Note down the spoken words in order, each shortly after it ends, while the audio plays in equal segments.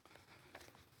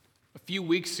few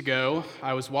weeks ago,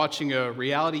 I was watching a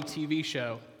reality TV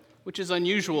show, which is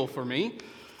unusual for me,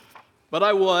 but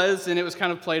I was, and it was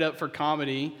kind of played up for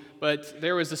comedy. But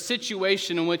there was a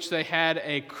situation in which they had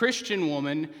a Christian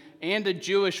woman and a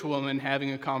Jewish woman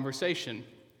having a conversation.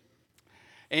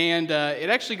 And it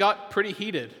actually got pretty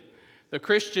heated. The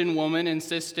Christian woman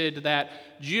insisted that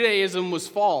Judaism was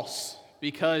false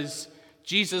because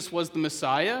Jesus was the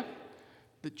Messiah.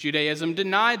 That Judaism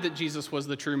denied that Jesus was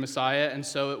the true Messiah, and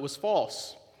so it was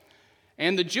false.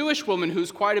 And the Jewish woman,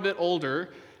 who's quite a bit older,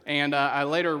 and I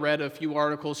later read a few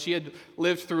articles, she had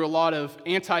lived through a lot of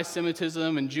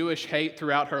anti-Semitism and Jewish hate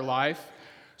throughout her life.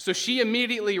 So she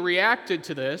immediately reacted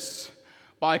to this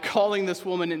by calling this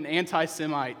woman an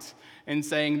anti-Semite and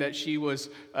saying that she was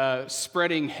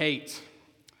spreading hate.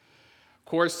 Of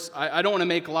course, I don't want to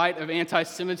make light of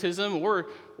anti-Semitism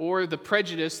or the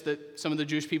prejudice that some of the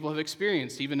Jewish people have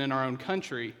experienced, even in our own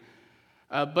country.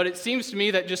 But it seems to me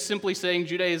that just simply saying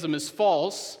Judaism is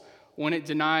false when it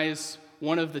denies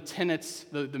one of the tenets,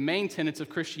 the main tenets of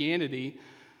Christianity,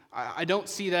 I don't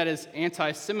see that as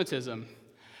anti-Semitism.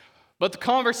 But the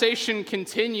conversation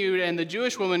continued, and the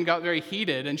Jewish woman got very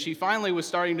heated, and she finally was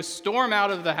starting to storm out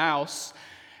of the house,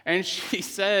 and she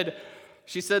said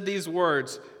these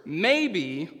words,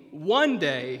 "Maybe one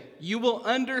day you will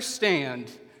understand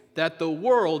that the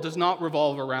world does not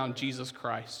revolve around Jesus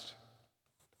Christ."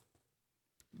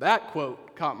 That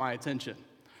quote caught my attention.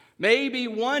 Maybe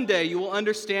one day you will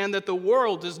understand that the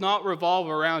world does not revolve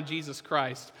around Jesus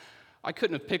Christ. I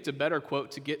couldn't have picked a better quote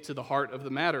to get to the heart of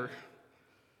the matter.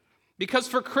 Because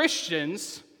for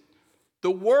Christians,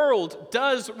 the world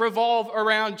does revolve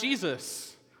around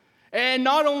Jesus. And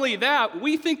not only that,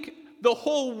 we think the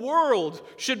whole world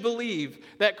should believe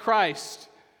that Christ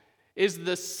is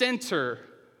the center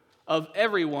of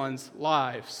everyone's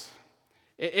lives.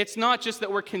 It's not just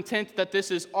that we're content that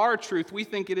this is our truth. We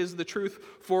think it is the truth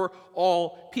for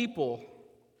all people.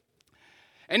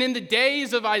 And in the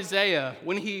days of Isaiah,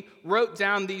 when he wrote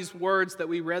down these words that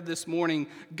we read this morning,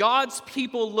 God's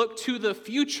people looked to the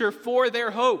future for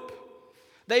their hope.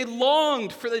 They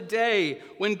longed for the day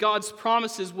when God's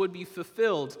promises would be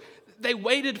fulfilled. They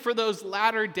waited for those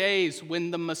latter days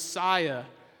when the Messiah,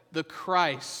 the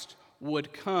Christ,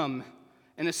 would come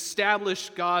and establish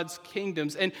God's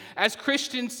kingdoms. And as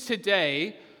Christians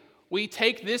today, we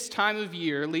take this time of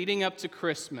year leading up to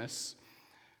Christmas.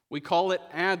 We call it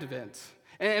Advent.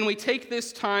 And we take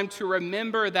this time to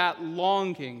remember that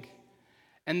longing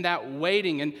and that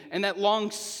waiting and that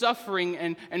long suffering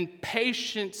and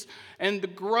patience and the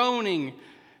groaning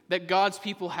that God's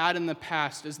people had in the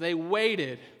past as they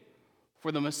waited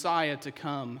for the Messiah to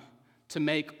come to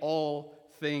make all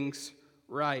things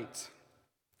right.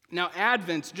 Now,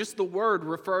 Advent, just the word,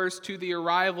 refers to the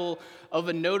arrival of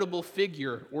a notable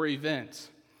figure or event.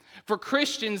 For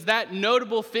Christians, that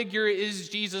notable figure is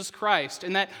Jesus Christ,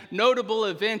 and that notable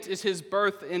event is his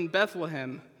birth in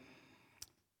Bethlehem.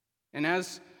 And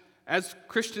as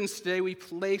Christians today, we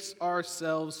place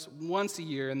ourselves once a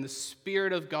year in the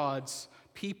spirit of God's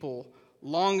people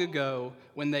long ago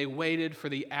when they waited for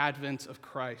the advent of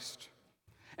Christ.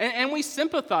 And we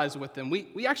sympathize with them.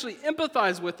 We actually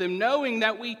empathize with them, knowing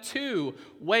that we too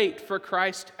wait for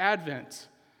Christ's advent.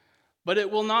 But it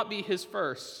will not be his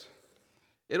first.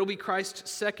 It'll be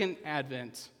Christ's second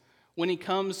advent, when he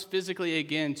comes physically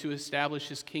again to establish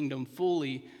his kingdom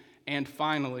fully and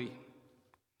finally.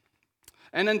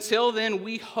 And until then,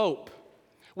 we hope.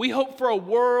 We hope for a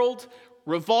world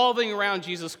revolving around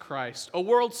Jesus Christ, a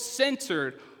world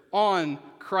centered on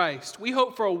Christ. We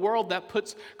hope for a world that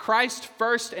puts Christ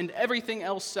first and everything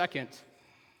else second.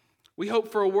 We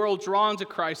hope for a world drawn to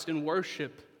Christ in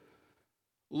worship,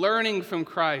 learning from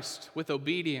Christ with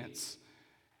obedience,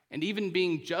 and even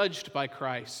being judged by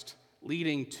Christ,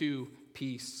 leading to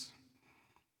peace.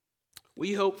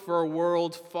 We hope for a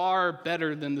world far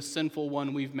better than the sinful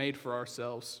one we've made for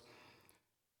ourselves.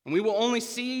 And we will only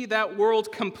see that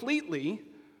world completely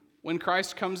when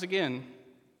Christ comes again.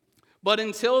 But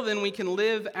until then, we can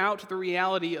live out the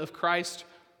reality of Christ's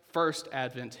first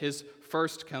advent, his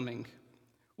first coming.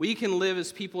 We can live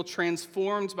as people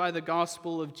transformed by the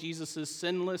gospel of Jesus'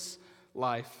 sinless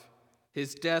life,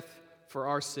 his death for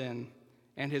our sin,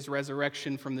 and his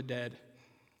resurrection from the dead.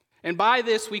 And by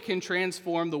this, we can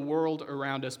transform the world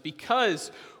around us.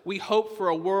 Because we hope for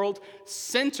a world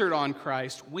centered on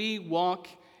Christ, we walk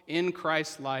in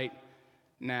Christ's light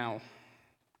now.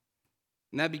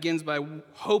 And that begins by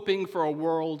hoping for a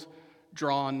world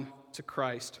drawn to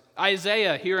Christ.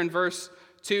 Isaiah, here in verse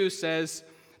 2, says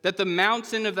that the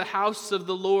mountain of the house of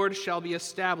the Lord shall be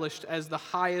established as the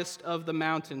highest of the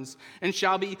mountains, and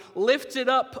shall be lifted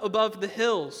up above the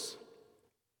hills.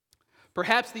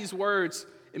 Perhaps these words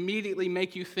immediately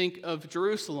make you think of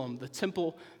Jerusalem, the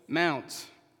Temple Mount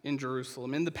in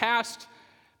Jerusalem. In the past,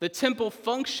 the temple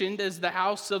functioned as the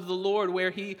house of the Lord,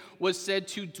 where he was said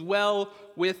to dwell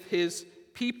with his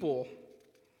people.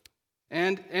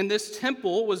 And this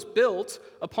temple was built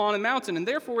upon a mountain, and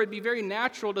therefore it'd be very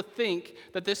natural to think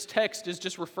that this text is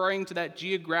just referring to that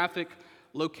geographic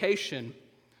location.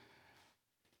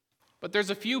 But there's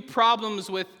a few problems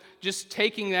with just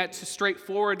taking that to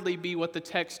straightforwardly be what the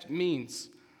text means.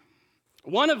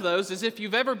 One of those is, if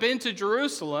you've ever been to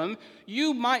Jerusalem,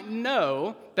 you might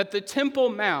know that the Temple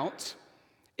Mount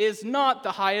is not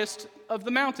the highest of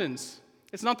the mountains.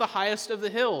 It's not the highest of the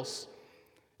hills.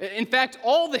 In fact,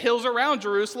 all the hills around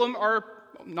Jerusalem are,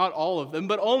 not all of them,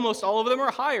 but almost all of them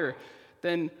are higher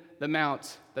than the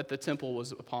mount that the temple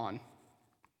was upon.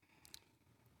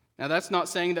 Now, that's not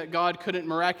saying that God couldn't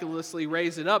miraculously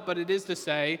raise it up, but it is to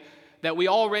say that we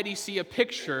already see a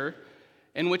picture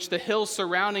in which the hills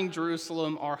surrounding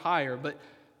Jerusalem are higher. But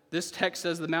this text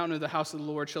says the mountain of the house of the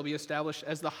Lord shall be established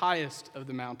as the highest of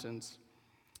the mountains.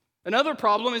 Another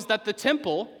problem is that the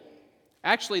temple,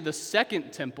 actually the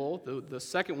second temple, the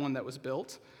second one that was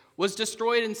built, was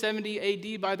destroyed in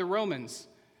 70 AD by the Romans.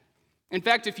 In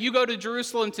fact, if you go to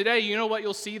Jerusalem today, you know what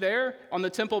you'll see there on the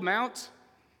Temple Mount?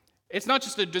 It's not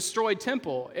just a destroyed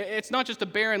temple. It's not just a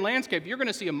barren landscape. You're going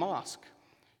to see a mosque.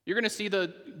 You're going to see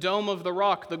the Dome of the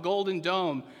Rock, the Golden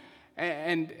Dome,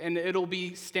 and it'll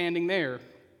be standing there.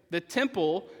 The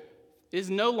temple is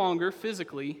no longer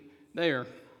physically there.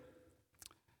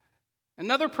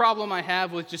 Another problem I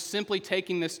have with just simply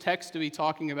taking this text to be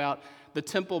talking about the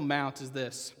Temple Mount is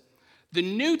this. The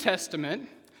New Testament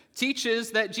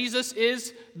teaches that Jesus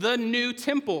is the new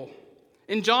temple.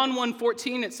 In John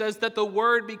 1:14, it says that the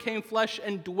Word became flesh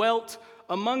and dwelt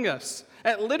among us.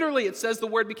 Literally, it says the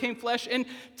Word became flesh and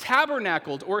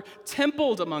tabernacled or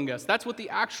templed among us. That's what the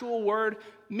actual word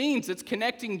means. It's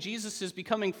connecting Jesus'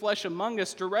 becoming flesh among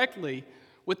us directly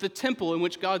with the temple in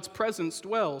which God's presence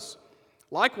dwells.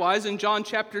 Likewise, in John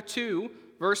chapter 2,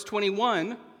 verse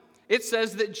 21, it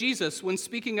says that Jesus, when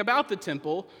speaking about the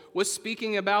temple, was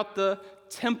speaking about the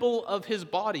temple of his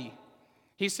body.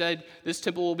 He said, this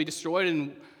temple will be destroyed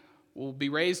and will be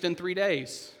raised in 3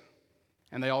 days.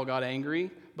 And they all got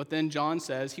angry. But then John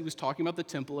says he was talking about the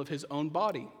temple of his own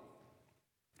body.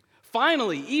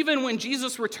 Finally, even when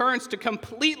Jesus returns to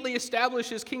completely establish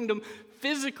his kingdom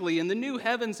physically in the new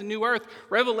heavens and new earth,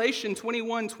 Revelation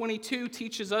 21:22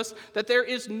 teaches us that there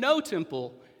is no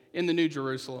temple in the New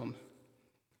Jerusalem,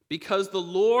 because the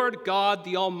Lord God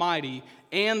the Almighty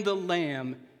and the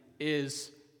Lamb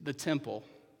is the temple.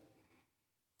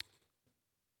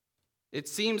 It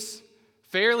seems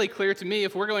fairly clear to me,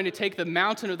 if we're going to take the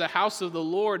mountain of the house of the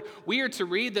Lord, we are to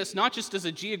read this not just as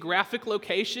a geographic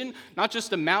location, not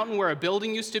just a mountain where a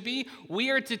building used to be. We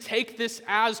are to take this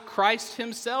as Christ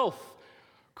himself.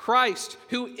 Christ,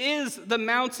 who is the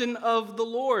mountain of the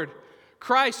Lord.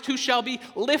 Christ, who shall be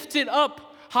lifted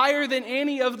up higher than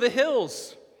any of the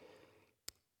hills.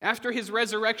 After his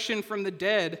resurrection from the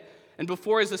dead and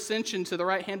before his ascension to the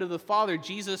right hand of the Father,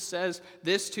 Jesus says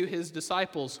this to his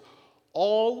disciples: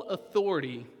 all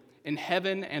authority in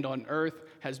heaven and on earth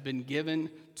has been given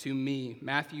to me.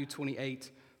 Matthew 28,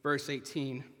 verse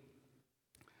 18.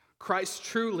 Christ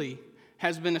truly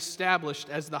has been established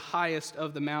as the highest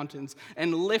of the mountains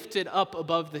and lifted up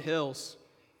above the hills.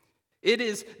 It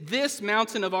is this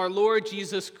mountain of our Lord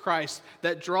Jesus Christ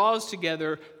that draws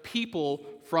together people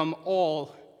from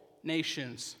all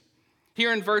nations.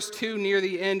 Here in verse 2, near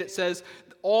the end, it says,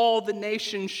 all the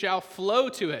nations shall flow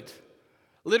to it.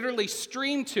 Literally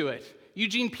stream to it.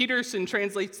 Eugene Peterson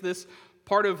translates this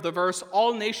part of the verse,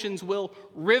 all nations will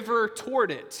river toward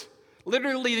it.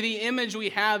 Literally, the image we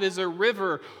have is a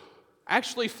river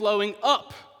actually flowing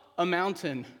up a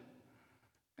mountain.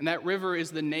 And that river is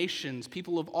the nations,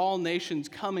 people of all nations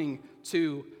coming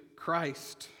to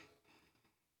Christ.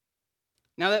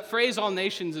 Now, that phrase, all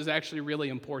nations, is actually really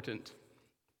important.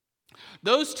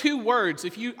 Those two words,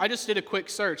 I just did a quick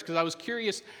search because I was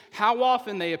curious how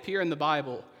often they appear in the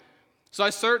Bible. So I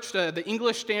searched the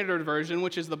English Standard Version,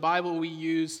 which is the Bible we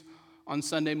use on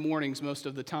Sunday mornings most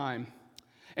of the time.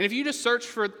 And if you just search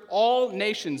for all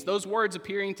nations, those words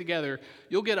appearing together,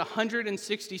 you'll get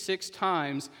 166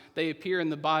 times they appear in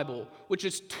the Bible, which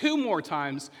is 2 more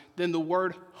times than the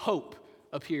word hope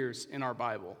appears in our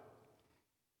Bible.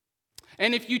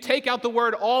 And if you take out the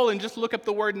word all and just look up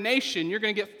the word nation, you're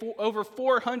going to get over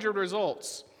 400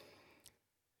 results.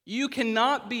 You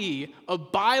cannot be a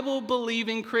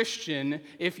Bible-believing Christian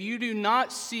if you do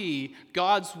not see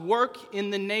God's work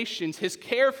in the nations, his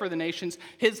care for the nations,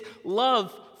 his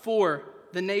love for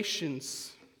the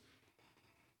nations.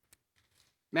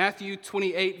 Matthew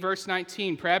 28, verse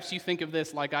 19. Perhaps you think of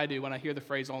this like I do when I hear the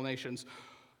phrase all nations.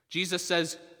 Jesus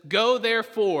says, "Go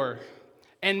therefore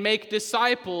and make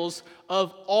disciples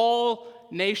of all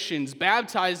nations,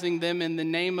 baptizing them in the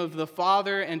name of the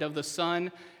Father and of the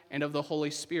Son and of the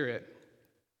Holy Spirit."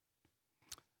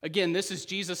 Again, this is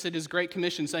Jesus in his Great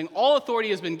Commission saying, all authority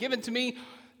has been given to me,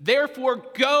 therefore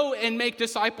go and make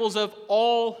disciples of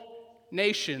all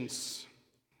nations.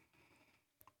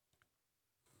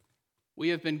 We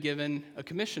have been given a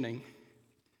commissioning.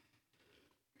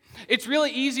 It's really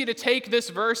easy to take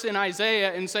this verse in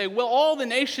Isaiah and say, well, all the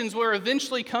nations will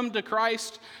eventually come to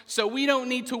Christ, so we don't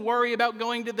need to worry about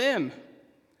going to them.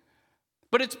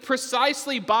 But it's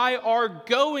precisely by our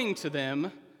going to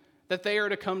them that they are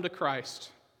to come to Christ.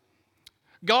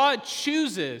 God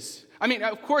chooses.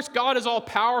 Of course, God is all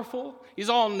powerful. He's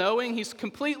all knowing. He's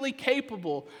completely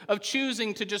capable of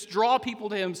choosing to just draw people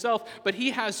to himself. But he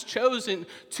has chosen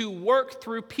to work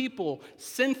through people,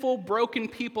 sinful, broken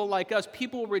people like us,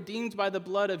 people redeemed by the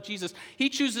blood of Jesus. He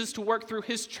chooses to work through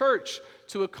his church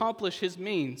to accomplish his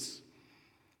means.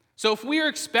 So if we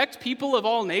expect people of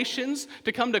all nations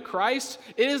to come to Christ,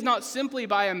 it is not simply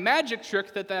by a magic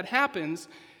trick that happens.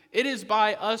 It is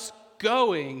by us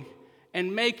going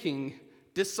and making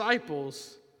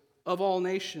disciples of all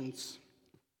nations.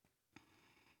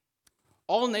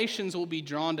 All nations will be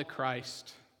drawn to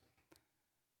Christ,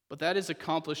 but that is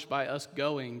accomplished by us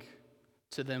going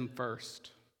to them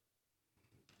first.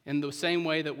 In the same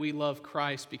way that we love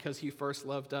Christ because he first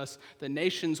loved us, the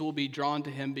nations will be drawn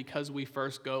to him because we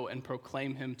first go and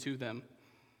proclaim him to them.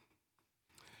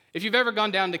 If you've ever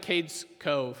gone down to Cades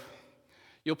Cove,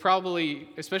 you'll probably,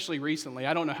 especially recently,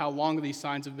 I don't know how long these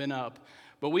signs have been up,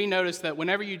 but we noticed that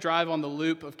whenever you drive on the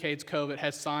loop of Cades Cove, it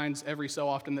has signs every so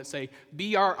often that say,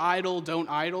 "Be our idol, don't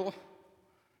idle."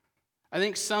 I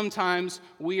think sometimes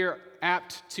we are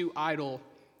apt to idle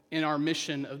in our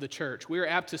mission of the church. We are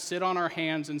apt to sit on our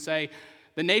hands and say,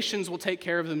 the nations will take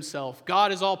care of themselves.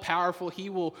 God is all powerful. He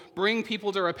will bring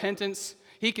people to repentance.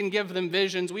 He can give them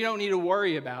visions. We don't need to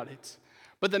worry about it.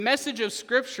 But the message of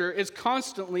Scripture is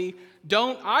constantly,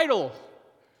 don't idle.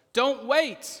 Don't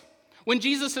wait. When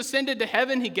Jesus ascended to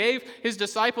heaven, he gave his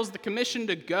disciples the commission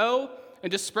to go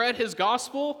and to spread his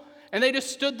gospel, and they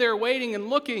just stood there waiting and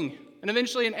looking. And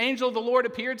eventually an angel of the Lord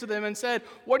appeared to them and said,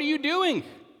 "What are you doing?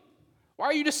 Why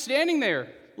are you just standing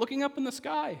there looking up in the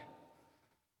sky?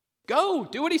 Go,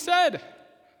 do what he said.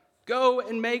 Go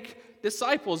and make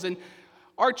disciples." And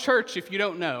our church, if you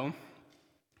don't know,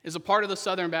 is a part of the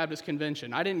Southern Baptist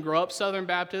Convention. I didn't grow up Southern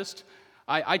Baptist.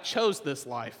 I chose this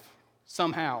life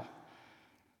somehow.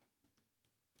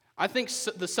 I think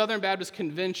the Southern Baptist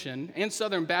Convention and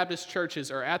Southern Baptist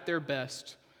churches are at their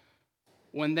best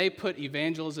when they put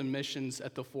evangelism missions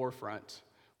at the forefront,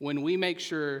 when we make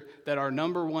sure that our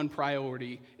number one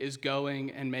priority is going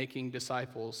and making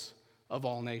disciples of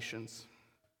all nations.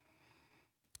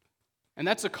 And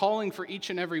that's a calling for each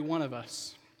and every one of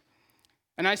us.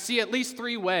 And I see at least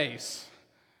 3 ways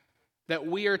that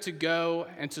we are to go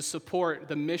and to support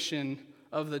the mission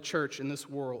of the church in this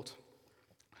world.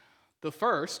 The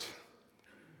first,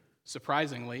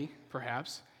 surprisingly,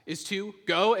 perhaps, is to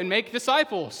go and make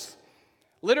disciples.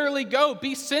 Literally go,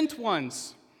 be sent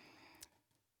ones.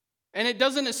 And it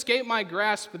doesn't escape my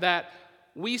grasp that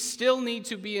we still need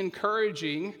to be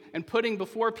encouraging and putting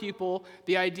before people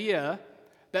the idea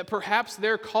that perhaps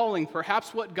their calling,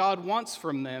 perhaps what God wants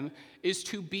from them, is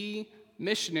to be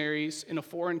missionaries in a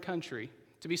foreign country,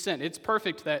 to be sent. It's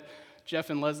perfect that Jeff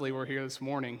and Leslie were here this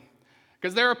morning,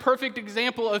 because they're a perfect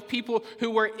example of people who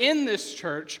were in this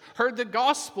church, heard the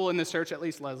gospel in this church, at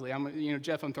least Leslie.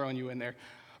 Jeff, I'm throwing you in there,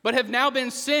 but have now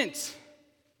been sent.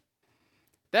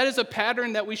 That is a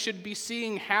pattern that we should be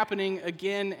seeing happening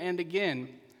again and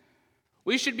again.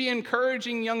 We should be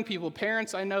encouraging young people.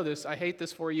 Parents, I know this. I hate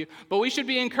this for you. But we should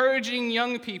be encouraging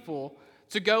young people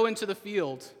to go into the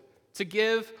field, to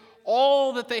give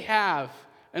all that they have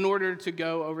in order to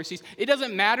go overseas. It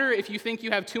doesn't matter if you think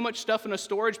you have too much stuff in a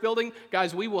storage building.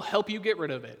 Guys, we will help you get rid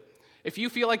of it. If you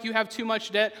feel like you have too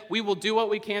much debt, we will do what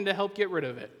we can to help get rid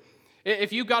of it.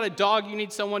 If you've got a dog you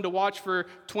need someone to watch for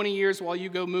 20 years while you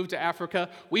go move to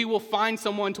Africa, we will find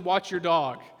someone to watch your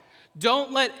dog.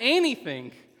 Don't let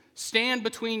anything stand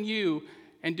between you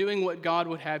and doing what God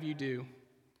would have you do.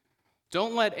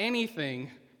 Don't let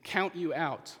anything count you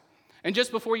out. And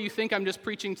just before you think I'm just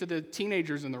preaching to the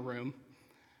teenagers in the room,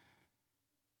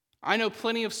 I know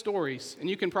plenty of stories, and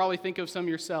you can probably think of some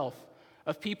yourself,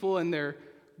 of people in their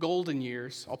golden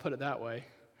years, I'll put it that way,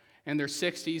 in their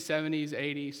 60s, 70s,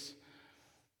 80s,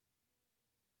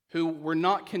 who were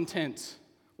not content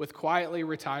with quietly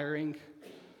retiring,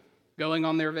 going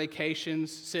on their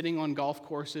vacations, sitting on golf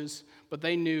courses, but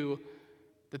they knew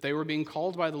that they were being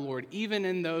called by the Lord, even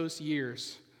in those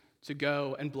years, to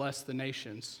go and bless the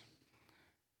nations.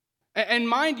 And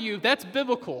mind you, that's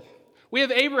biblical. We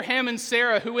have Abraham and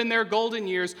Sarah, who in their golden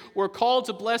years were called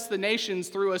to bless the nations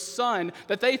through a son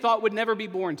that they thought would never be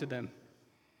born to them.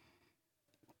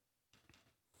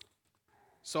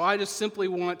 So I just simply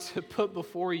want to put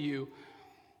before you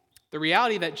the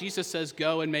reality that Jesus says,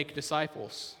 go and make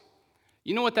disciples.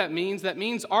 You know what that means? That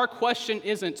means our question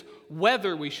isn't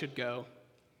whether we should go.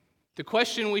 The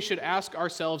question we should ask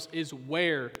ourselves is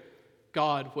where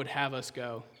God would have us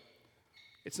go.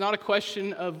 It's not a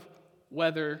question of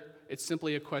whether, it's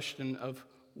simply a question of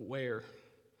where.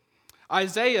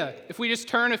 Isaiah, if we just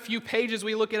turn a few pages,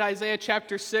 we look at Isaiah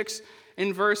chapter 6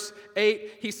 in verse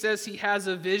 8. He says he has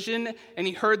a vision and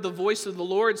he heard the voice of the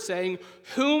Lord saying,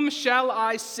 "Whom shall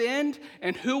I send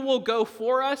and who will go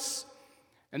for us?"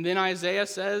 And then Isaiah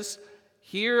says,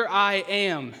 "Here I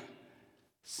am,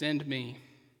 send me."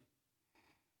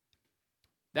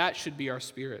 That should be our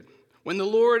spirit. When the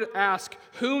Lord asks,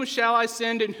 "Whom shall I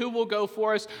send and who will go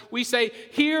for us?" we say,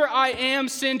 "Here I am,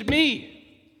 send me."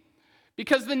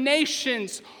 Because the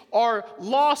nations are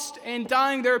lost and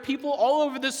dying. There are people all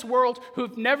over this world who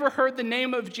have never heard the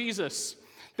name of Jesus.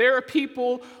 There are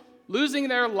people losing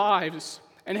their lives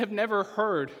and have never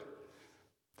heard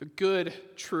the good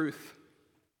truth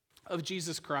of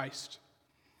Jesus Christ.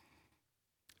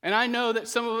 And I know that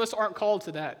some of us aren't called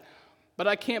to that, but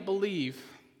I can't believe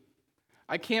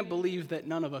that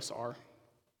none of us are.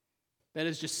 That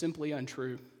is just simply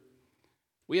untrue.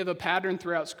 We have a pattern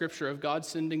throughout Scripture of God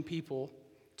sending people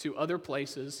to other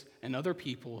places and other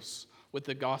peoples with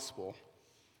the gospel.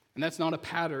 And that's not a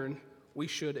pattern we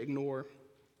should ignore.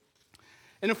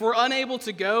 And if we're unable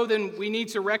to go, then we need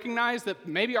to recognize that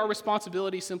maybe our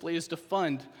responsibility simply is to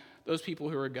fund those people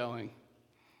who are going.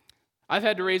 I've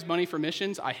had to raise money for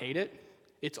missions. I hate it.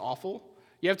 It's awful.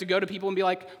 You have to go to people and be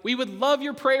like, "We would love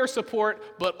your prayer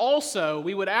support, but also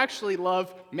we would actually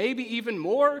love maybe even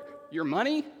more your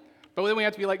money." But then we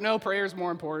have to be like, "No, prayer is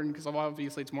more important because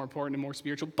obviously it's more important and more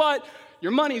spiritual, but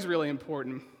your money is really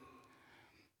important."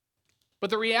 But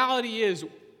the reality is,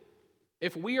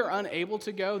 if we are unable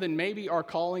to go, then maybe our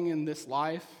calling in this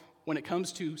life, when it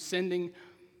comes to sending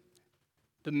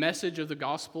the message of the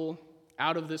gospel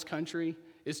out of this country,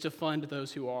 is to fund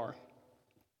those who are.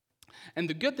 And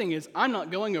the good thing is, I'm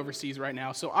not going overseas right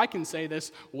now, so I can say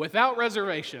this without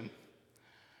reservation.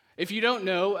 If you don't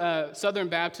know, Southern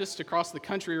Baptists across the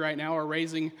country right now are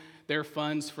raising their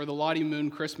funds for the Lottie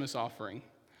Moon Christmas offering.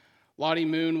 Lottie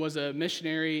Moon was a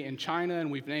missionary in China,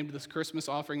 and we've named this Christmas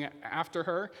offering after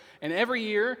her. And every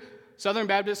year, Southern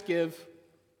Baptists give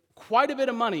quite a bit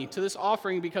of money to this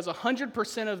offering because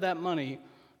 100% of that money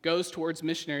goes towards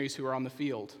missionaries who are on the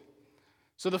field.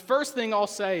 So the first thing I'll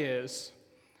say is,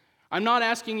 I'm not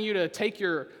asking you to take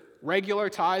your regular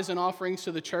tithes and offerings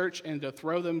to the church and to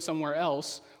throw them somewhere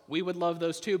else. We would love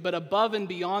those too. But above and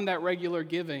beyond that regular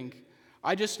giving,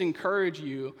 I just encourage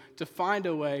you to find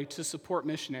a way to support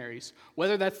missionaries,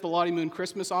 whether that's the Lottie Moon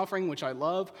Christmas offering, which I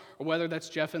love, or whether that's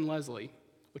Jeff and Leslie,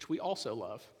 which we also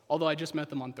love, although I just met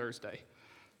them on Thursday.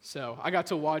 So I got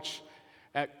to watch,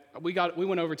 we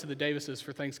went over to the Davises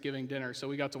for Thanksgiving dinner, so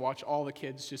we got to watch all the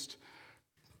kids just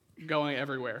going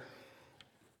everywhere.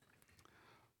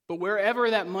 But wherever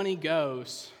that money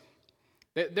goes,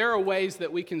 there are ways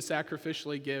that we can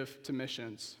sacrificially give to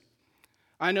missions.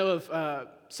 I know of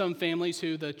some families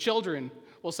who the children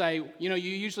will say, "You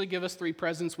usually give us 3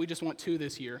 presents, we just want 2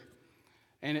 this year.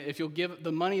 And if you'll give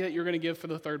the money that you're going to give for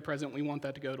the 3rd present, we want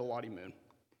that to go to Lottie Moon."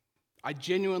 I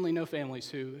genuinely know families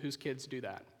whose kids do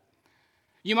that.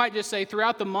 You might just say,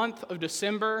 throughout the month of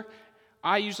December,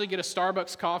 I usually get a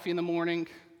Starbucks coffee in the morning.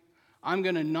 I'm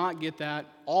going to not get that.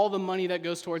 All the money that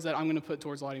goes towards that, I'm going to put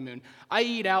towards Lottie Moon. I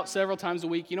eat out several times a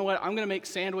week. You know what? I'm going to make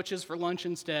sandwiches for lunch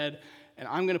instead, and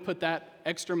I'm going to put that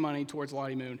extra money towards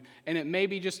Lottie Moon. And it may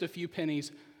be just a few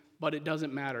pennies, but it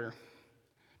doesn't matter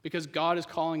because God is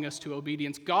calling us to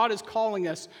obedience. God is calling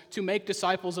us to make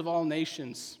disciples of all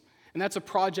nations. And that's a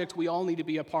project we all need to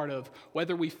be a part of,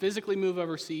 whether we physically move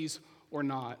overseas or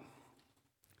not.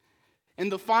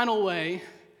 And the final way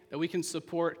that we can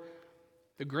support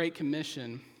the Great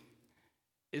Commission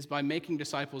is by making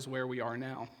disciples where we are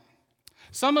now.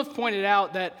 Some have pointed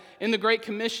out that in the Great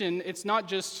Commission, it's not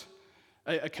just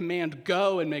a command,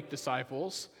 go and make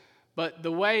disciples, but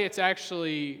the way it's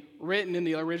actually written in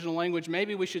the original language,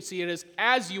 maybe we should see it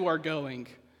as you are going,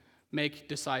 make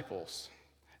disciples.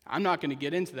 I'm not going to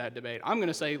get into that debate. I'm going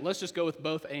to say, let's just go with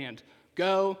both and.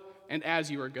 Go and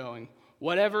as you are going.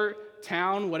 Whatever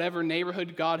town, whatever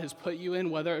neighborhood God has put you in,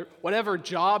 whatever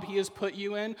job he has put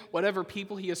you in, whatever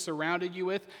people he has surrounded you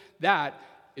with, that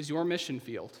is your mission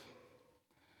field.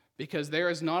 Because there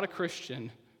is not a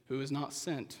Christian who is not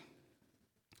sent.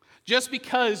 Just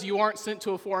because you aren't sent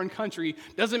to a foreign country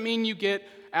doesn't mean you get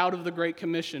out of the Great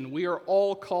Commission. We are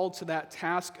all called to that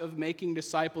task of making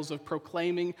disciples, of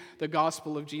proclaiming the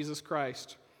gospel of Jesus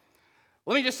Christ.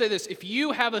 Let me just say this. If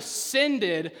you have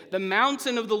ascended the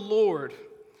mountain of the Lord,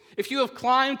 if you have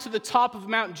climbed to the top of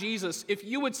Mount Jesus, if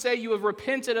you would say you have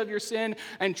repented of your sin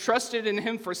and trusted in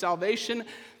him for salvation,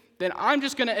 then I'm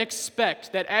just going to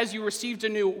expect that as you received a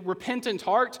new repentant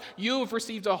heart, you have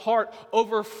received a heart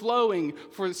overflowing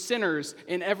for sinners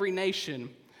in every nation.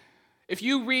 If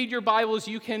you read your Bibles,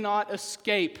 you cannot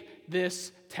escape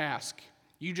this task.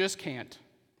 You just can't.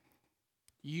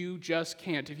 You just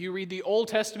can't. If you read the Old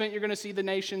Testament, you're going to see the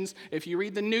nations. If you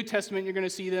read the New Testament, you're going to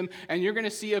see them, and you're going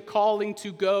to see a calling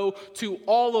to go to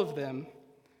all of them.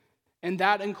 And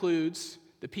that includes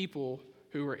the people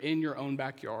who are in your own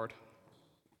backyard.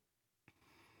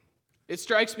 It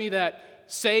strikes me that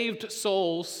saved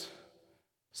souls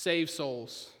save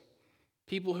souls.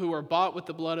 People who are bought with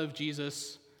the blood of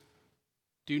Jesus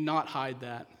do not hide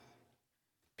that.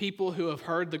 People who have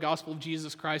heard the gospel of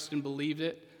Jesus Christ and believed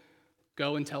it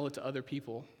go and tell it to other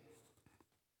people.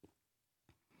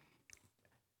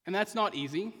 And that's not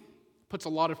easy. Puts a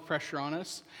lot of pressure on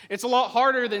us. It's a lot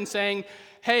harder than saying,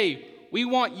 hey, we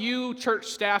want you, church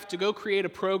staff, to go create a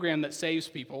program that saves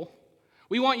people.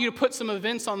 We want you to put some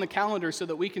events on the calendar so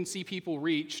that we can see people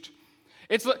reached.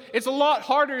 It's a lot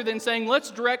harder than saying,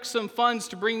 let's direct some funds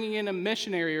to bringing in a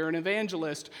missionary or an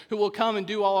evangelist who will come and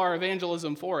do all our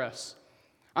evangelism for us.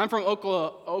 I'm from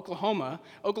Oklahoma.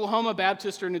 Oklahoma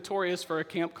Baptists are notorious for a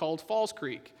camp called Falls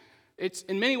Creek. It's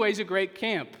in many ways a great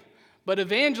camp, but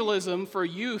evangelism for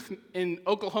youth in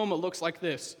Oklahoma looks like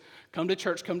this. Come to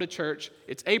church, come to church.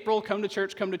 It's April, come to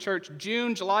church, come to church.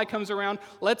 June, July comes around.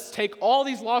 Let's take all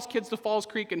these lost kids to Falls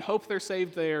Creek and hope they're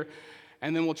saved there,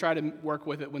 and then we'll try to work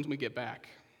with it when we get back.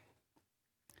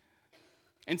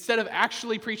 Instead of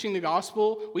actually preaching the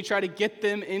gospel, we try to get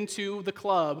them into the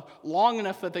club long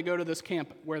enough that they go to this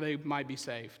camp where they might be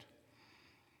saved.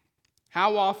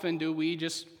 How often do we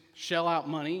just shell out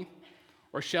money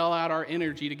or shell out our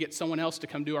energy to get someone else to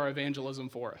come do our evangelism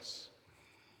for us?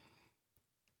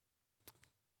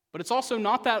 But it's also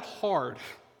not that hard.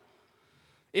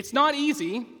 It's not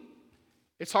easy.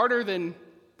 It's harder than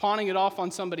pawning it off on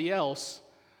somebody else.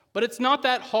 But it's not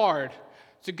that hard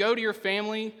to go to your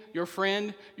family, your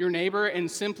friend, your neighbor, and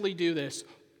simply do this.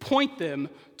 Point them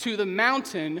to the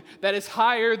mountain that is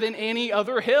higher than any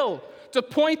other hill. To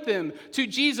point them to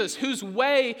Jesus, whose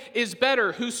way is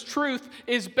better, whose truth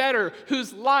is better,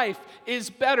 whose life is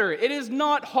better. It is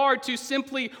not hard to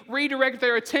simply redirect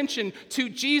their attention to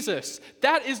Jesus.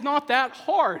 That is not that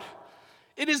hard.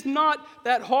 It is not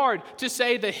that hard to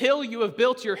say the hill you have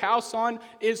built your house on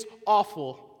is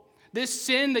awful. This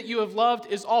sin that you have loved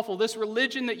is awful. This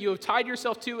religion that you have tied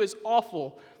yourself to is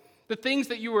awful. The things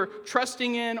that you were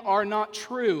trusting in are not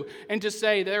true. And to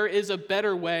say there is a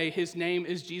better way, his name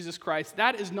is Jesus Christ,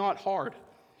 that is not hard.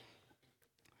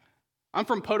 I'm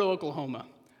from Poto, Oklahoma,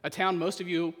 a town most of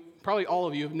you, probably all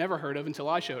of you, have never heard of until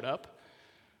I showed up.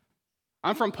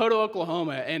 I'm from Poto,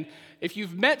 Oklahoma, and if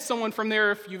you've met someone from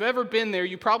there, if you've ever been there,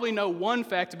 you probably know one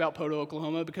fact about Poto,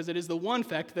 Oklahoma, because it is the one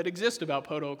fact that exists about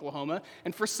Poto, Oklahoma,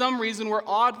 and for some reason we're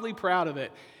oddly proud of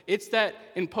it. It's that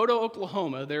in Poto,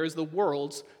 Oklahoma, there is the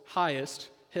world's highest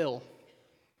hill.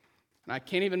 And I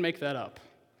can't even make that up.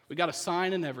 We got a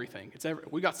sign and everything.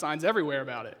 We got signs everywhere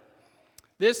about it.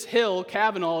 This hill,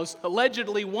 Kavanaugh, is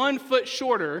allegedly 1 foot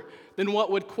shorter than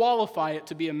what would qualify it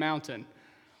to be a mountain.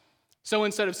 So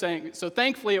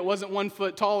thankfully it wasn't 1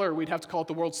 foot taller, we'd have to call it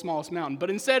the world's smallest mountain.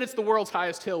 But instead it's the world's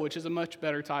highest hill, which is a much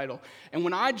better title. And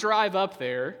when I drive up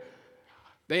there,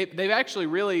 they've actually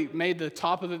really made the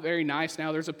top of it very nice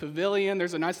now. There's a pavilion,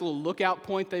 there's a nice little lookout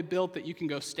point they built that you can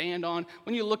go stand on.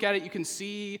 When you look at it, you can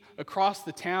see across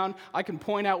the town. I can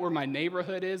point out where my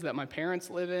neighborhood is that my parents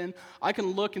live in. I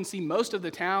can look and see most of the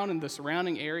town and the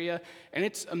surrounding area, and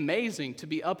it's amazing to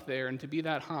be up there and to be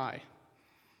that high.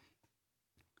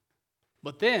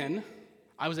 But then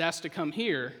I was asked to come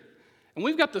here, and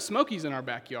we've got the Smokies in our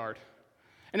backyard.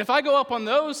 And if I go up on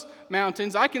those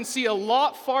mountains, I can see a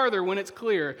lot farther when it's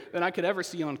clear than I could ever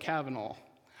see on Kavanaugh.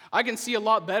 I can see a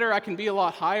lot better, I can be a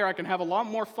lot higher, I can have a lot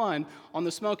more fun on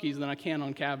the Smokies than I can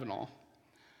on Kavanaugh.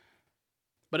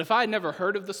 But if I had never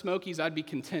heard of the Smokies, I'd be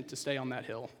content to stay on that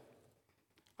hill.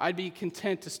 I'd be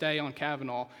content to stay on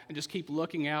Kavanaugh and just keep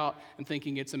looking out and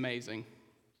thinking it's amazing.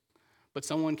 But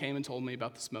someone came and told me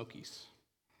about the Smokies.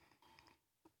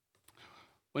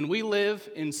 When we live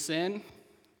in sin,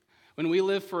 when we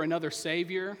live for another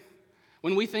Savior,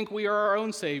 when we think we are our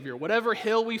own Savior, whatever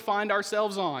hill we find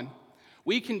ourselves on,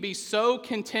 we can be so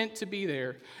content to be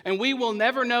there. And we will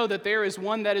never know that there is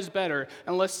one that is better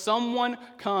unless someone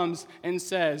comes and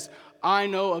says, I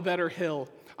know a better hill.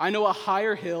 I know a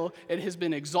higher hill. It has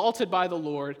been exalted by the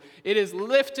Lord. It is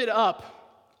lifted up.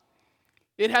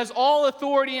 It has all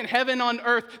authority in heaven and on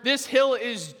earth. This hill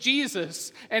is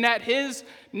Jesus. And at his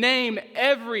name,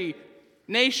 every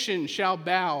nation shall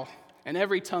bow and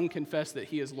every tongue confess that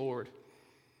he is Lord.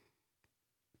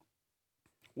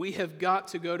 We have got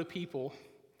to go to people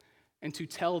and to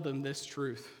tell them this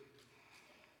truth.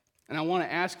 And I want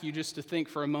to ask you just to think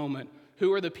for a moment,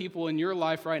 who are the people in your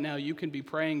life right now you can be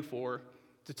praying for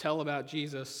to tell about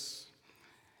Jesus?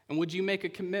 And would you make a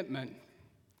commitment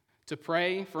to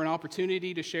pray for an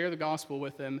opportunity to share the gospel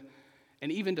with them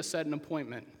and even to set an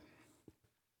appointment?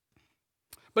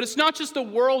 But it's not just a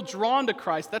world drawn to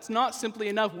Christ. That's not simply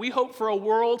enough. We hope for a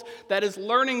world that is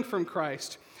learning from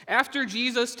Christ. After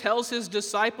Jesus tells his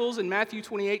disciples in Matthew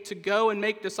 28 to go and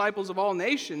make disciples of all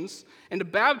nations and to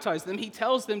baptize them, he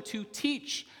tells them to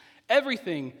teach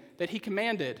everything that he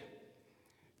commanded.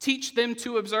 Teach them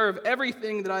to observe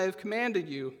everything that I have commanded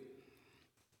you.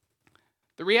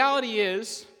 The reality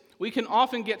is, we can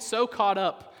often get so caught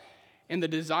up in the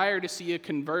desire to see a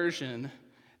conversion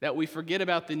that we forget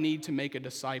about the need to make a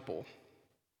disciple.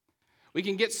 We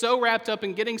can get so wrapped up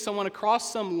in getting someone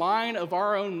across some line of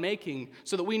our own making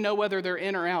so that we know whether they're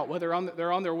in or out, whether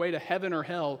they're on their way to heaven or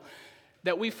hell,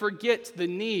 that we forget the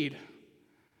need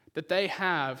that they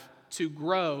have to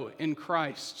grow in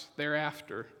Christ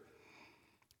thereafter.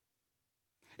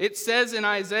 It says in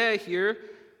Isaiah here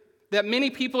that many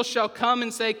people shall come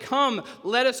and say, come,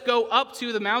 let us go up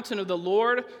to the mountain of the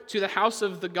Lord, to the house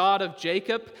of the God of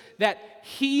Jacob, that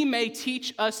he may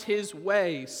teach us his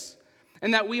ways,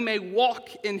 and that we may walk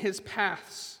in his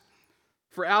paths.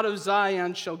 For out of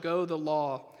Zion shall go the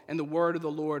law and the word of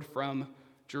the Lord from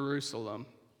Jerusalem.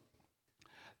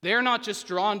 They're not just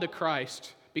drawn to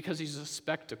Christ because he's a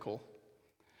spectacle.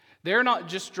 They're not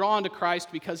just drawn to Christ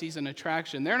because he's an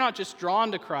attraction. They're not just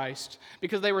drawn to Christ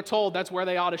because they were told that's where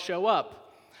they ought to show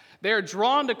up. They're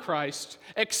drawn to Christ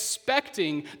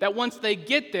expecting that once they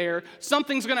get there,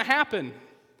 something's going to happen.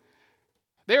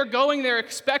 They're going there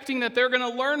expecting that they're going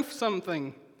to learn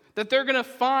something, that they're going to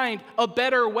find a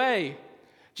better way.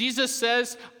 Jesus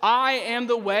says, I am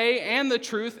the way and the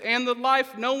truth and the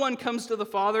life. No one comes to the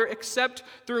Father except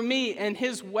through me, and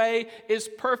his way is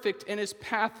perfect and his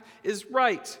path is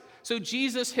right. So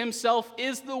Jesus himself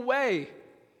is the way.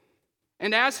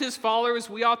 And as his followers,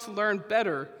 we ought to learn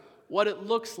better what it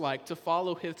looks like to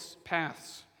follow his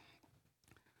paths.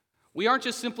 We aren't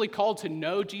just simply called to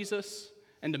know Jesus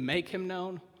and to make him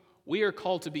known. We are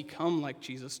called to become like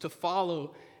Jesus, to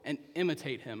follow and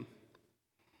imitate him.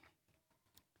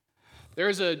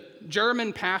 There's a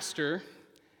German pastor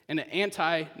and an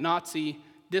anti-Nazi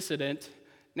dissident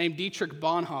named Dietrich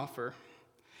Bonhoeffer.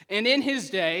 And in his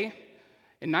day,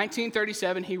 in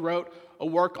 1937, he wrote a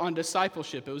work on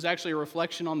discipleship. It was actually a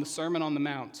reflection on the Sermon on the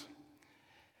Mount.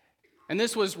 And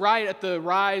this was right at the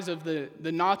rise of the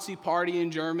Nazi Party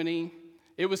in Germany.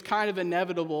 It was kind of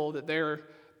inevitable that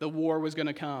the war was going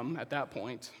to come at that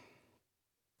point.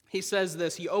 He says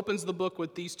this, he opens the book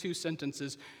with these two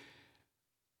sentences.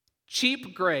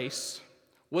 Cheap grace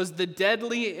was the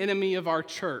deadly enemy of our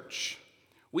church.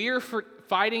 We are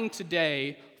fighting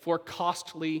today for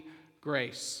costly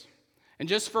grace. And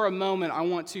just for a moment, I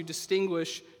want to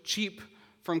distinguish cheap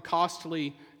from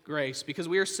costly grace, because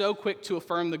we are so quick to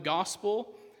affirm the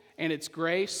gospel and its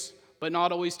grace, but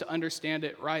not always to understand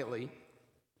it rightly.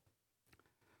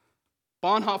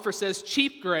 Bonhoeffer says,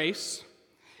 cheap grace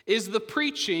is the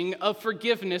preaching of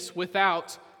forgiveness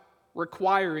without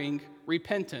requiring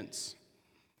repentance.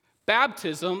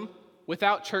 Baptism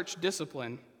without church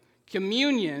discipline.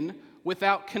 Communion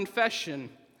without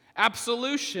confession.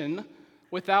 Absolution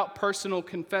without personal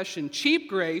confession. Cheap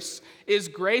grace is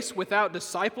grace without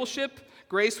discipleship,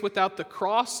 grace without the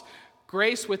cross,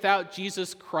 grace without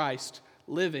Jesus Christ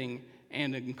living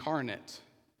and incarnate.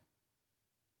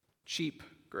 Cheap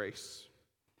grace.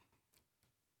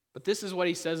 But this is what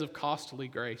he says of costly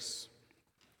grace.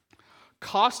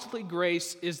 Costly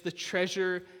grace is the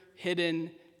treasure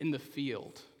hidden in the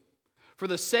field. For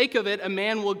the sake of it, a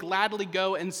man will gladly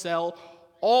go and sell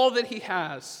all that he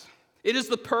has. It is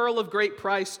the pearl of great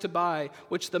price to buy,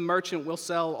 which the merchant will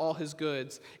sell all his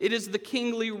goods. It is the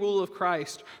kingly rule of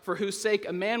Christ, for whose sake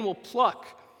a man will pluck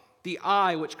the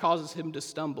eye which causes him to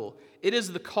stumble. It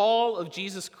is the call of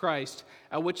Jesus Christ,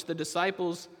 at which the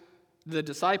disciple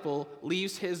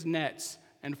leaves his nets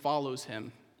and follows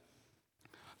him.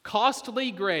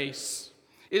 Costly grace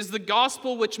is the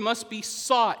gospel which must be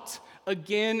sought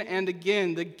again and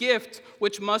again, the gift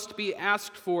which must be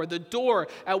asked for, the door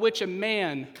at which a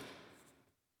man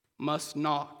must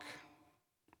knock.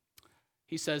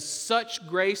 He says, such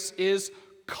grace is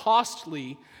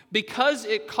costly because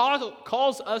it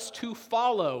calls us to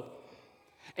follow.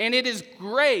 And it is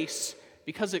grace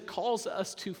because it calls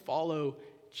us to follow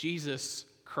Jesus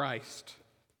Christ.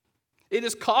 It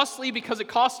is costly because it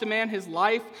costs a man his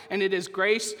life, and it is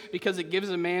grace because it gives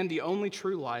a man the only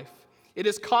true life. It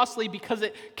is costly because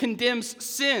it condemns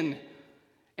sin,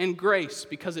 and grace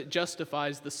because it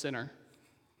justifies the sinner.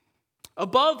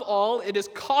 Above all, it is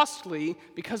costly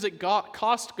because it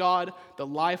cost God the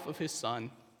life of his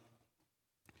Son.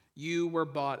 You were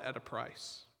bought at a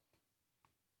price.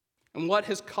 And what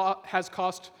has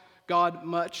cost God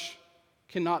much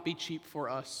cannot be cheap for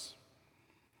us.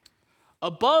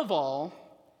 Above all,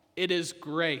 it is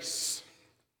grace,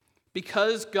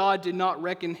 because God did not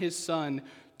reckon his Son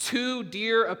too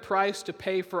dear a price to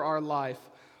pay for our life,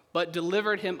 but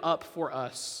delivered him up for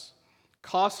us.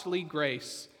 Costly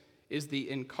grace is the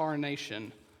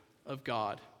incarnation of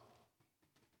God.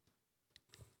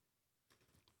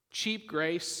 Cheap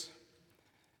grace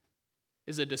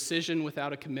is a decision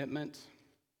without a commitment.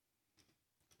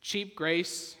 Cheap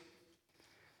grace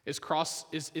is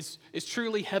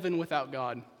truly heaven without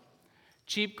God.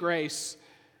 Cheap grace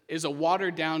is a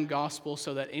watered-down gospel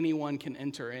so that anyone can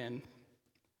enter in.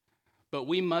 But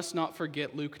we must not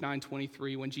forget Luke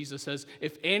 9:23 when Jesus says,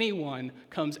 if anyone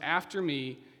comes after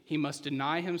me, he must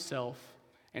deny himself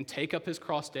and take up his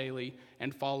cross daily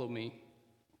and follow me.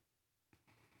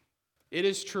 It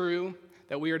is true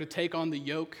that we are to take on the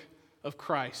yoke of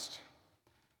Christ.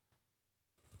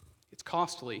 It's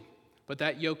costly, but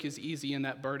that yoke is easy and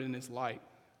that burden is light.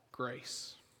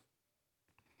 Grace.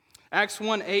 Acts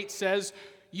 1:8 says,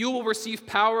 you will receive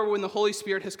power when the Holy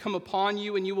Spirit has come upon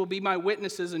you, and you will be my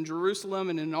witnesses in Jerusalem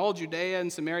and in all Judea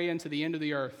and Samaria and to the end of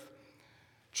the earth.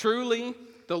 Truly,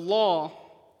 the law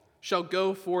shall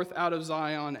go forth out of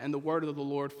Zion, and the word of the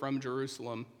Lord from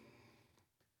Jerusalem,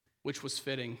 which was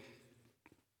fitting.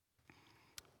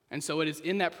 And so it is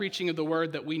in that preaching of the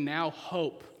word that we now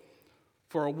hope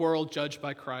for a world judged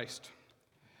by Christ.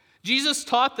 Jesus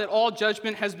taught that all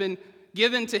judgment has been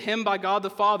given to him by God the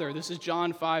Father. This is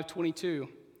John 5:22.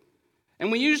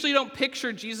 And we usually don't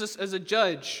picture Jesus as a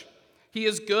judge. He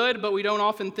is good, but we don't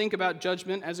often think about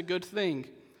judgment as a good thing.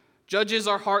 Judges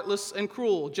are heartless and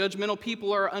cruel. Judgmental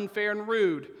people are unfair and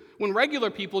rude. When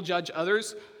regular people judge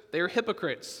others, they are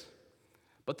hypocrites.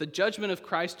 But the judgment of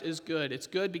Christ is good. It's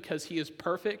good because he is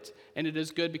perfect, and it is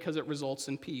good because it results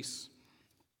in peace.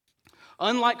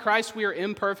 Unlike Christ, we are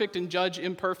imperfect and judge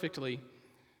imperfectly.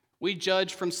 We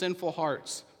judge from sinful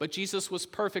hearts, but Jesus was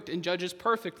perfect and judges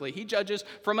perfectly. He judges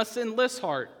from a sinless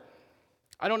heart.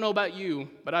 I don't know about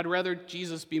you, but I'd rather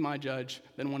Jesus be my judge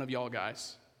than one of y'all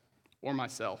guys or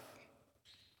myself.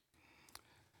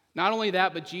 Not only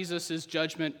that, but Jesus'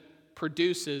 judgment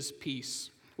produces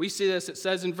peace. We see this, it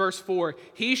says in verse 4,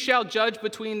 he shall judge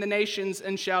between the nations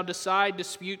and shall decide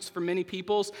disputes for many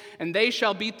peoples, and they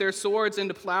shall beat their swords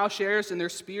into plowshares and their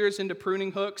spears into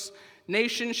pruning hooks.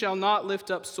 Nation shall not lift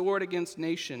up sword against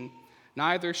nation,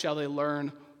 neither shall they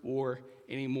learn war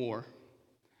anymore.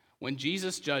 When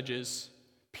Jesus judges,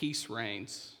 peace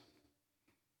reigns.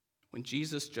 When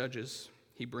Jesus judges,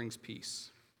 he brings peace.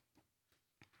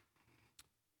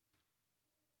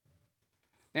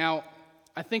 Now,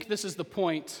 I think this is the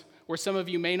point where some of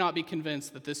you may not be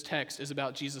convinced that this text is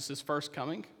about Jesus' first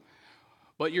coming,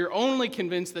 but you're only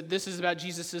convinced that this is about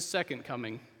Jesus' second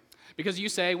coming. Because you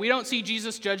say, we don't see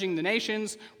Jesus judging the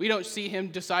nations, we don't see him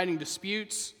deciding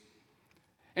disputes.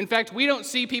 In fact, we don't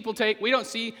see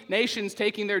nations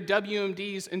taking their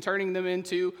WMDs and turning them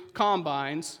into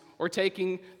combines, or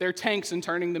taking their tanks and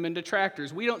turning them into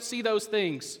tractors. We don't see those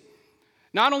things.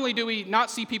 Not only do we not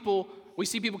see people, we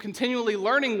see people continually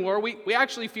learning war, we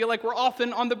actually feel like we're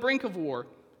often on the brink of war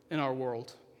in our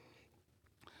world.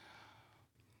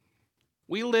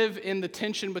 We live in the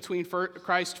tension between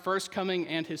Christ's first coming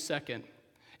and his second.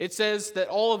 It says that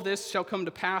all of this shall come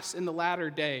to pass in the latter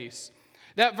days.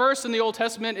 That verse in the Old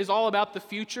Testament is all about the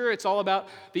future. It's all about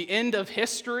the end of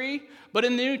history. But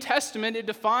in the New Testament, it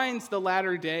defines the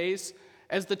latter days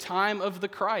as the time of the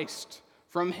Christ,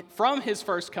 from his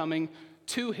first coming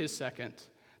to his second.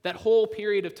 That whole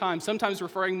period of time, sometimes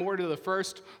referring more to the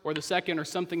first or the second or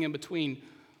something in between.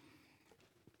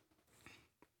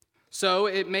 So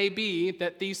it may be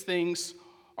that these things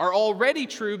are already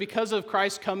true because of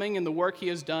Christ's coming and the work he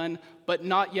has done, but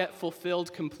not yet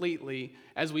fulfilled completely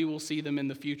as we will see them in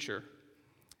the future.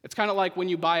 It's kind of like when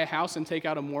you buy a house and take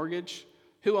out a mortgage.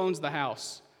 Who owns the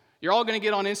house? You're all going to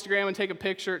get on Instagram and take a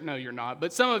picture. No, you're not,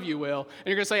 but some of you will. And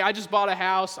you're going to say, I just bought a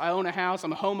house, I own a house,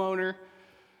 I'm a homeowner.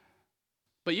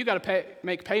 But you got to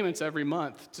make payments every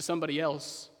month to somebody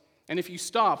else. And if you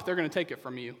stop, they're going to take it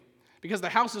from you. Because the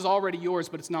house is already yours,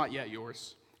 but it's not yet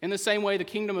yours. In the same way, the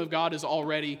kingdom of God is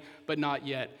already, but not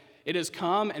yet. It has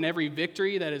come, and every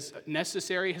victory that is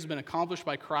necessary has been accomplished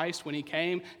by Christ when he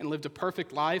came and lived a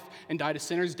perfect life and died a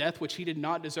sinner's death, which he did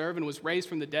not deserve, and was raised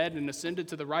from the dead and ascended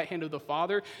to the right hand of the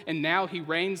Father. And now he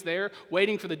reigns there,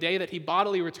 waiting for the day that he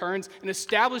bodily returns and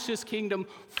establishes his kingdom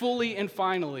fully and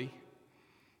finally.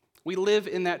 We live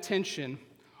in that tension.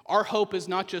 Our hope is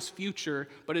not just future,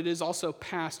 but it is also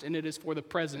past, and it is for the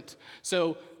present.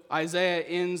 So Isaiah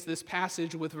ends this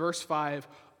passage with verse 5,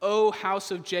 O house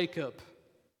of Jacob,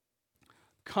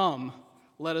 come,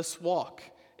 let us walk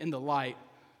in the light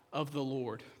of the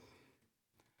Lord.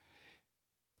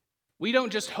 We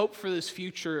don't just hope for this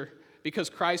future because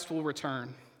Christ will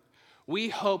return. We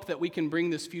hope that we can bring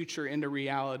this future into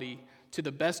reality to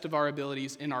the best of our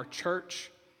abilities in our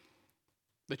church.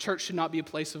 The church should not be a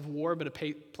place of war, but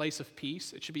a place of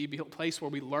peace. It should be a place where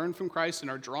we learn from Christ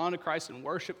and are drawn to Christ and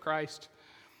worship Christ,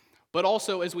 but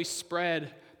also as we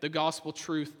spread the gospel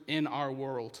truth in our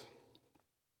world.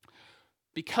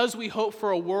 Because we hope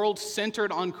for a world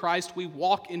centered on Christ, we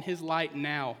walk in his light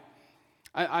now.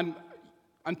 I'm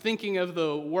thinking of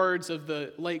the words of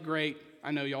the late, great,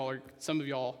 I know some of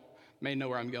y'all may know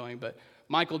where I'm going, but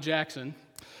Michael Jackson,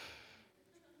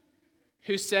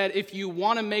 who said, if you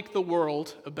want to make the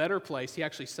world a better place, he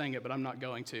actually sang it, but I'm not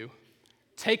going to,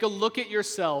 take a look at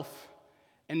yourself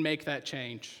and make that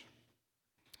change.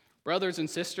 Brothers and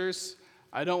sisters,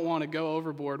 I don't want to go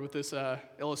overboard with this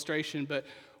illustration, but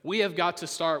we have got to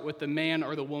start with the man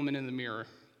or the woman in the mirror.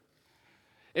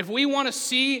 If we want to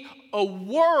see a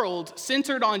world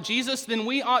centered on Jesus, then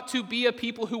we ought to be a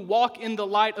people who walk in the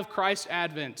light of Christ's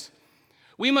advent.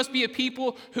 We must be a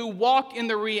people who walk in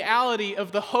the reality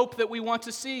of the hope that we want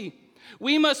to see.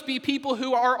 We must be people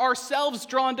who are ourselves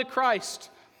drawn to Christ,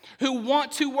 who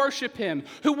want to worship him,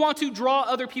 who want to draw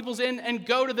other people in and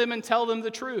go to them and tell them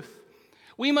the truth.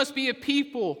 We must be a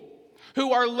people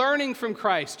who are learning from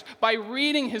Christ by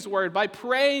reading his word, by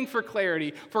praying for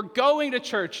clarity, for going to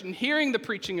church and hearing the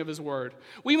preaching of his word.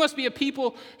 We must be a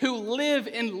people who live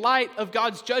in light of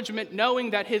God's judgment, knowing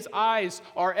that his eyes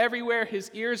are everywhere,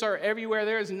 his ears are everywhere.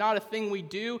 There is not a thing we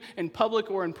do in public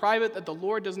or in private that the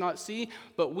Lord does not see,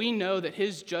 but we know that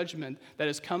his judgment that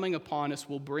is coming upon us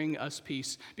will bring us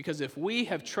peace. Because if we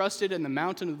have trusted in the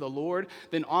mountain of the Lord,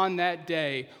 then on that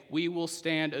day we will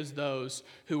stand as those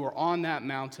who are on that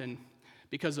mountain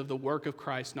because of the work of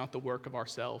Christ, not the work of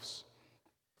ourselves.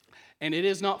 And it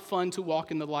is not fun to walk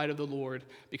in the light of the Lord,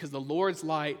 because the Lord's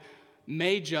light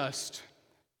may just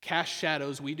cast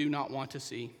shadows we do not want to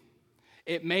see.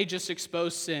 It may just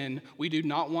expose sin we do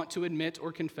not want to admit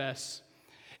or confess.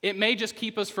 It may just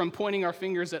keep us from pointing our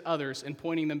fingers at others and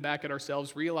pointing them back at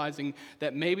ourselves, realizing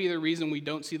that maybe the reason we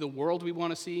don't see the world we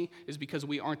want to see is because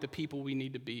we aren't the people we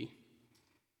need to be.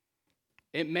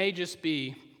 It may just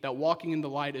be that walking in the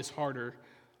light is harder,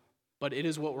 but it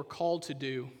is what we're called to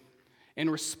do. In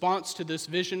response to this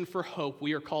vision for hope,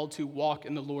 we are called to walk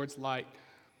in the Lord's light.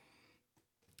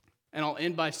 And I'll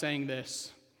end by saying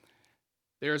this.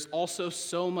 There is also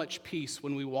so much peace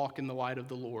when we walk in the light of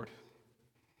the Lord.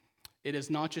 It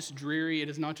is not just dreary, it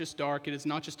is not just dark, it is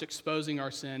not just exposing our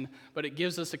sin, but it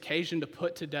gives us occasion to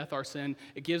put to death our sin.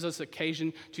 It gives us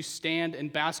occasion to stand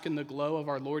and bask in the glow of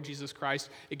our Lord Jesus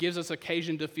Christ. It gives us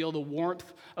occasion to feel the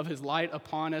warmth of his light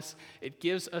upon us. It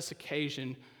gives us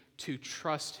occasion to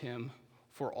trust him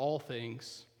for all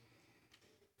things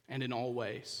and in all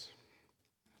ways.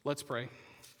 Let's pray.